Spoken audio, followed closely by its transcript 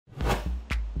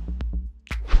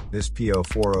This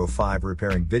P0405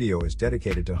 repairing video is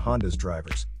dedicated to Honda's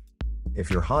drivers. If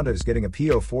your Honda is getting a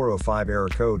P0405 error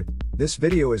code, this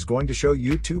video is going to show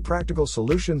you 2 practical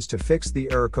solutions to fix the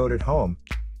error code at home.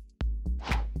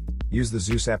 Use the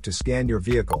Zeus app to scan your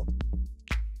vehicle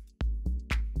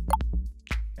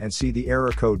and see the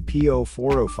error code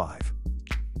P0405.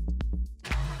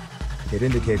 It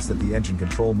indicates that the engine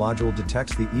control module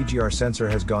detects the EGR sensor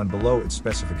has gone below its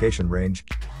specification range.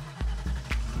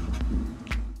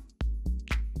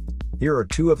 Here are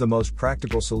 2 of the most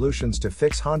practical solutions to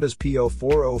fix Honda's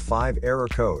P0405 error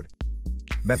code.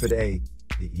 Method A,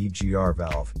 the EGR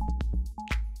valve.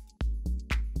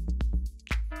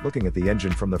 Looking at the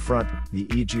engine from the front, the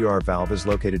EGR valve is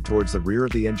located towards the rear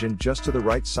of the engine just to the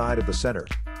right side of the center.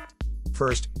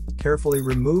 First, carefully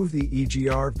remove the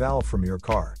EGR valve from your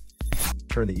car.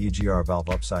 Turn the EGR valve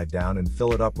upside down and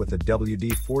fill it up with the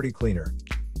WD-40 cleaner.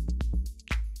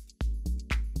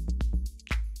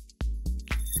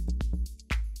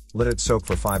 Let it soak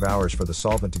for 5 hours for the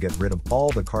solvent to get rid of all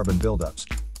the carbon buildups.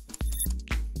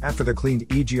 After the cleaned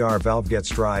EGR valve gets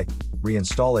dry,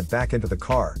 reinstall it back into the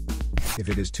car. If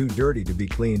it is too dirty to be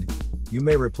cleaned, you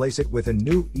may replace it with a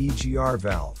new EGR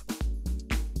valve.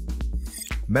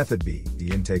 Method B,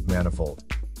 the intake manifold.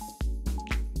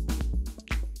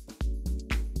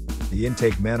 The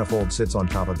intake manifold sits on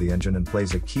top of the engine and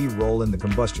plays a key role in the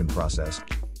combustion process.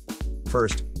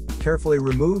 First, carefully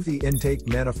remove the intake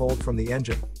manifold from the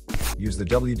engine. Use the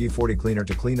WD-40 cleaner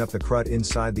to clean up the crud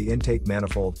inside the intake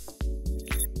manifold,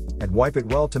 and wipe it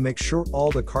well to make sure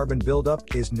all the carbon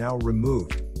buildup is now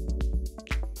removed.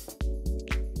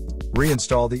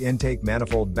 Reinstall the intake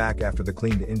manifold back after the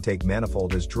cleaned intake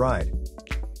manifold is dried.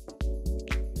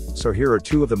 So here are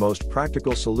 2 of the most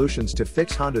practical solutions to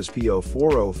fix Honda's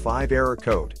P0405 error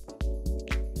code.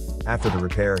 After the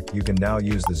repair, you can now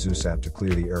use the Zeus app to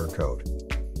clear the error code.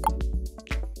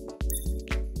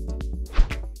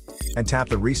 And tap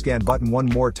the rescan button one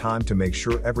more time to make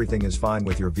sure everything is fine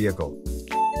with your vehicle.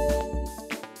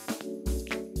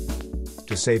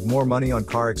 To save more money on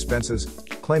car expenses,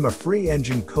 claim a free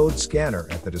engine code scanner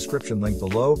at the description link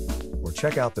below, or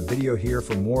check out the video here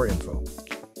for more info.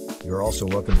 You're also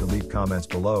welcome to leave comments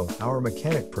below. Our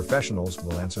mechanic professionals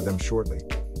will answer them shortly.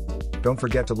 Don't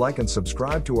forget to like and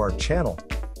subscribe to our channel.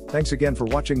 Thanks again for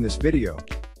watching this video.